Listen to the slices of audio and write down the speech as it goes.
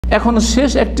এখন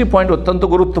শেষ একটি পয়েন্ট অত্যন্ত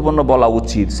গুরুত্বপূর্ণ বলা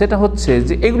উচিত, সেটা হচ্ছে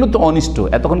যে এগুলো তো অনিষ্ট।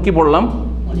 এতক্ষণ কি পড়লাম?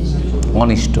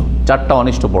 অনিষ্ট, 4টা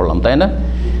অনিষ্ট পড়লাম, তাই না?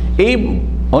 এই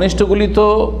অনিষ্টগুলি তো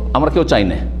আমরা কেউ চাই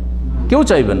না, কেউ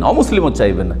চাইবেন না, অমুসলিমও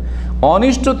চাইবে না।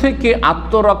 অনিষ্ট থেকে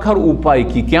আত্মরক্ষার উপায়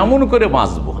কি, কেমন করে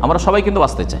বাঁচবো? আমরা সবাই কিন্তু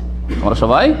বাঁচতে চাই, আমরা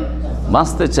সবাই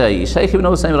বাঁচতে চাই। শাইখ ইবনে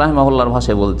হুসাইন রাহিমাহুল্লাহর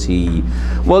ভাষায়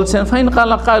বলছেন ফাইন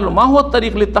কালা কায়ল মা হুয়া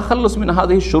তারিক লিতাখাল্লুস মিন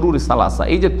হাযিহি শুরুর সালাসা,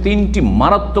 এই যে 3টি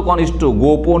মারাত্মক অনিষ্ট,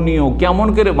 গোপনীয়, কেমন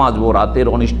করে বাঁচবো, রাতের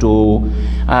অনিষ্ট,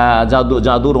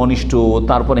 জাদুর অনিষ্ট,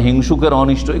 তারপরে হিংসুকের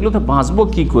অনিষ্ট, এগুলোতে বাঁচবো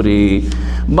কি করে,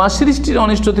 বা সৃষ্টির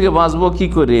অনিষ্ট থেকে বাঁচবো কি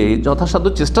করে, যথাসাধ্য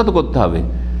চেষ্টা তো করতে হবে।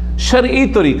 স্যার এই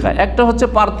তরিকা একটা হচ্ছে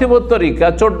পার্থিব তরিকা,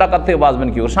 চোর ডাকাত থেকে বাঁচবেন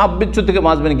কি করে, সাপ বিচ্ছু থেকে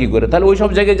বাঁচবেন কি করে, তাহলে ওই সব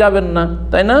জায়গায় যাবেন না,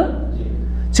 তাই না?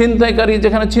 ছিনতাইকারী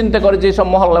যেখানে চিন্তা করে, যেসব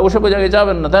মহল্লা, ওসব জায়গায়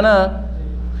যাবেন না, তাই না?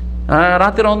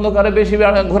 রাতের অন্ধকারে বেশি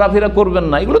ঘোরাফেরা করবেন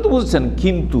না, এগুলো তো বুঝছেন।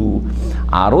 কিন্তু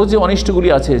আরও যে অনিষ্টগুলি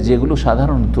আছে, যেগুলো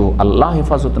সাধারণত আল্লাহ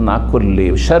হেফাজত না করলে,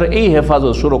 স্যার এই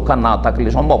হেফাজত সুরক্ষা না থাকলে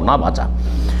সম্ভব না বাঁচা,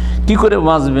 কি করে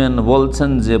বাঁচবেন? বলছেন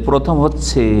যে প্রথম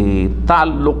হচ্ছে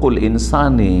তাল্লুকুল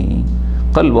ইনসানি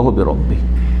কলবহু বিরব্বি,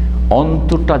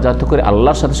 অন্তরটা যাতে করে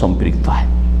আল্লাহর সাথে সম্পৃক্ত হয়।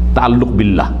 তাল্লুক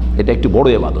বিল্লাহ, এটা একটি বড়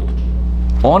ইবাদত।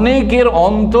 অনেকের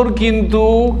অন্তর কিন্তু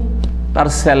তার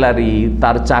স্যালারি,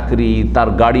 তার চাকরি, তার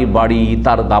গাড়ি বাড়ি,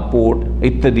 তার দাপট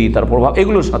ইত্যাদি, তার প্রভাব,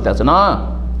 এগুলোর সাথে আছে না।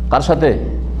 কার সাথে?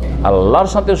 আল্লাহর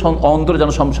সাথে অন্তর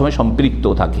যেন সবসময় সম্পৃক্ত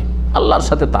থাকে, আল্লাহর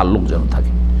সাথে তাল্লুক যেন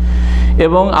থাকে।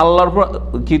 এবং আল্লাহর উপর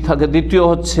কি থাকে? দ্বিতীয়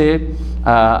হচ্ছে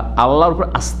আল্লাহর উপর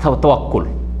আস্থা, তাওয়াক্কুল,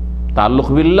 তাল্লুক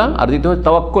বিল্লাহ। আর দ্বিতীয় হচ্ছে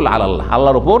তাওয়াক্কুল আলাল্লাহ,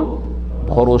 আল্লাহর উপর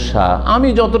ভরসা। আমি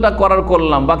যতটা করার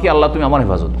করলাম, বাকি আল্লাহ তুমি আমার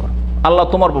হেফাজত করো, আল্লাহ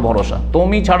তোমার উপর ভরসা,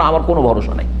 তুমি ছাড়া আমার কোনো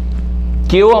ভরসা নেই,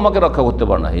 কেউ আমাকে রক্ষা করতে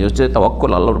পারে না। এই হচ্ছে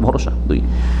তাওয়াক্কুল, আল্লাহর ভরসা। 2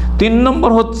 3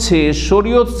 নম্বর হচ্ছে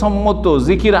শরীয়ত সম্মত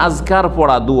জিকির আজকার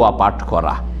পড়া, দোয়া পাঠ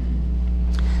করা,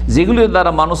 যেগুলির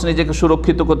দ্বারা মানুষ নিজেকে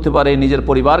সুরক্ষিত করতে পারে, নিজের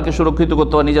পরিবারকে সুরক্ষিত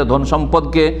করতে পারে, নিজের ধন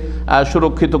সম্পদকে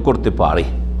সুরক্ষিত করতে পারে।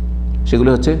 সেগুলি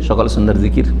হচ্ছে সকাল সন্ধ্যার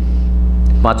জিকির,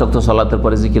 5 ওয়াক্ত সালাতের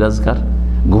পরে জিকির আজকার,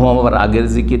 ঘুমাবার আগের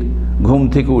জিকির, ঘুম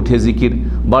থেকে উঠে জিকির,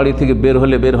 বাড়ি থেকে বের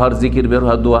হলে বের হওয়ার জিকির, বের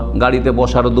হওয়ার দোয়া, গাড়িতে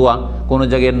বসার দোয়া, কোনো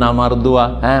জায়গায় নামার দোয়া,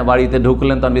 হ্যাঁ, বাড়িতে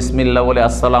ঢুকলেন তখন বিসমিল্লাহ বলে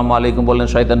আসসালামু আলাইকুম বললেন,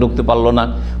 শয়তান ঢুকতে পারলো না,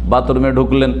 বাথরুমে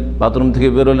ঢুকলেন, বাথরুম থেকে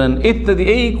বেরোলেন, ইত্যাদি।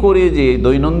 এই করে যে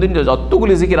দৈনন্দিন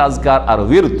যতগুলি জিকির আজকার আর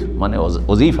বিরত মানে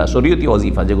ওজিফা, শরীয়তি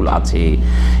ওজিফা যেগুলো আছে,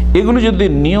 এগুলো যদি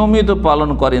নিয়মিত পালন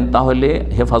করেন তাহলে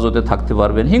হেফাজতে থাকতে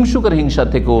পারবেন। হিংসুকের হিংসা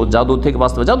থেকেও, জাদু থেকে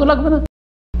বাঁচতে হবে। জাদু লাগবে না,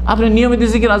 আপনি নিয়মিত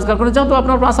জিকির আজকার করেন, জাদু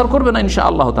আপনার আসার করবে না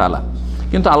ইনশাআল্লাহ তাআলা।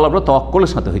 কিন্তু আল্লাহর উপর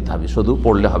তাওয়াক্কুলের সাথে হইতে হবে, শুধু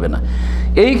পড়লে হবে না।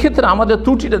 এই ক্ষেত্রে আমাদের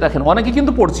ত্রুটিটা দেখেন, অনেকে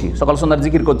কিন্তু পড়ছি, সকাল সন্ধ্যার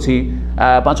জিকির করছি,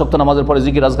 5 ওয়াক্ত নামাজের পরে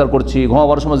জিকির আজকার করছি,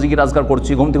 ঘুমাবার সময় জিকির আজকার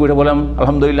করছি, ঘুম থেকে উঠে বললাম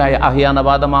আলহামদুলিল্লাহ আহিয়ানা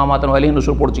বাদা মা মাতান ওয়া ইলাইহি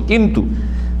নুশুর পড়ছি। কিন্তু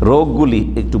রোগগুলি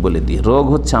একটু বলে দিই, রোগ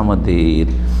হচ্ছে আমাদের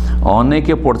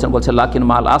অনেকে পড়ছেন, বলছে লাকিন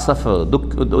মাল আসাফ,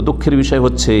 দুঃখের বিষয়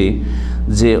হচ্ছে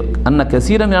যে আন্না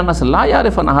কাসীরা মিনান নাস লা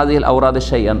ইয়ারিফুনা হাযিহিল আওরাদ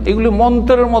শাইআন, এগুলো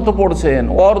মন্ত্রের মতো পড়ছেন,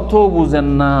 অর্থ বুঝেন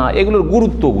না, এগুলোর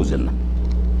গুরুত্ব বুঝেন না।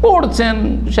 পড়ছেন,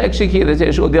 শেখ শিখিয়ে দিয়েছে,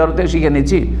 সৌদি আরব থেকে শিখে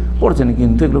নিয়েছি, পড়ছেন,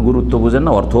 কিন্তু এগুলো গুরুত্ব বুঝেন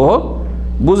না, অর্থ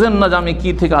বুঝেন না যে আমি কী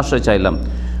থেকে আশ্রয় চাইলাম।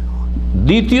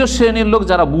 দ্বিতীয় শ্রেণীর লোক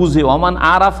যারা বুঝে, অমান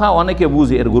আরাফা, অনেকে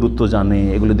বুঝে, এর গুরুত্ব জানে,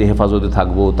 এগুলো দিয়ে হেফাজতে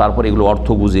থাকবো, তারপরে এগুলো অর্থ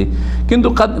বুঝে, কিন্তু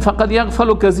ফাকাদ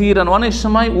ইয়াগফালু কাসীরান, অনেক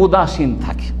সময় উদাসীন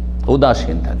থাকে।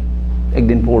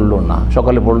 একদিন পড়লো না,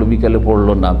 সকালে পড়লো, বিকালে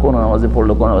পড়লো না, কোনো নামাজে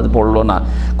পড়লো, কোনো নামাজে পড়লো না,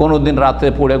 কোনো দিন রাতে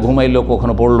পড়ে ঘুমাইলো,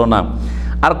 কখনো পড়লো না,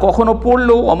 আর কখনো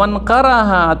পড়লেও অমান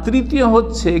কারাহা। তৃতীয়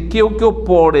হচ্ছে কেউ কেউ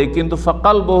পড়ে কিন্তু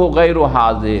ফাকালবহু গায়রু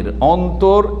হাজির,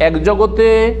 অন্তর এক জগতে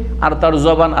আর তার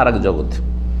জবান আর এক জগতে।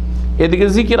 এদিকে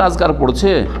জিকির আজকার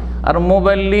পড়ছে আর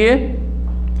মোবাইল নিয়ে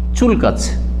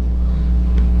চুলকাচ্ছে।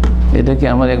 এটাকে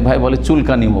আমার এক ভাই বলে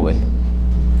চুলকানি মোবাইল,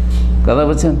 কথা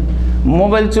বলছেন,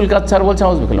 মোবাইল চুলকাচ্ছে আর বলছে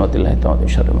আউযু বিকালিমাতিল্লাহি তাআলা মিন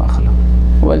শাররি মা খালাক।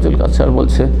 মোবাইল চুলকাচ্ছে আর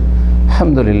বলছে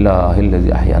আলহামদুলিল্লাহিল্লাযী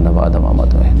আহইয়ানা বা'দা মা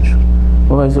আমাতানা ওয়া ইলাইহি নুশুর।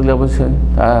 মোবাইল চুলকা বলছে,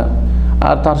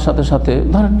 আর তার সাথে সাথে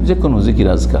ধরেন যে কোনো জিকির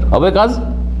আজকার হবে কাজ,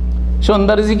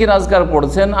 সন্ধ্যার জিকির আজকার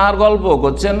পড়ছেন আর গল্প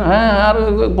করছেন, হ্যাঁ, আর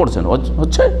পড়ছেন,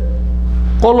 হচ্ছে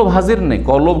কলব হাজির নেই।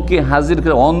 কলবকে হাজির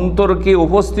করে, অন্তরকে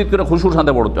উপস্থিত করে খুশুর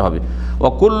সাথে পড়তে হবে। ও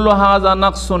কুল্লু হাযা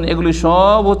নাকসুন, এগুলি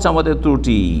সব হচ্ছে আমাদের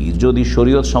ত্রুটি। যদি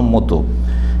শরীয়ত সম্মত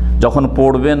যখন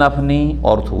পড়বেন, আপনি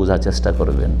অর্থ বোঝার চেষ্টা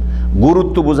করবেন,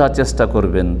 গুরুত্ব বোঝার চেষ্টা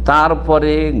করবেন,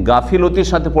 তারপরে গাফিলতির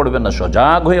সাথে পড়বেন না,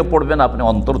 সজাগ হয়ে পড়বেন আপনি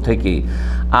অন্তর থেকে।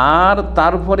 আর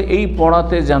তারপরে এই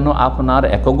পড়াতে যেন আপনার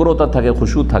একাগ্রতা থাকে,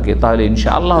 খুশু থাকে, তাহলে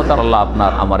ইনশাআল্লাহ তাআলা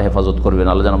আপনার আমার হেফাজত করবেন।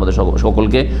 আল্লাহ যেন আমাদের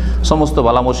সকলকে সমস্ত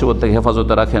বালা মুসিবত থেকে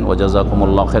হেফাজতে রাখেন। ওয়া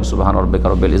জাযাকুমুল্লাহু খাইর। সুবহান রাব্বিকা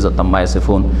রাব্বিল ইজ্জাতি আম্মা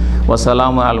ইয়াসিফুন ওয়া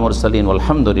সালামুন আলাল মুরসালিন ওয়াল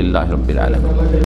হামদুলিল্লাহি রাব্বিল আলামিন।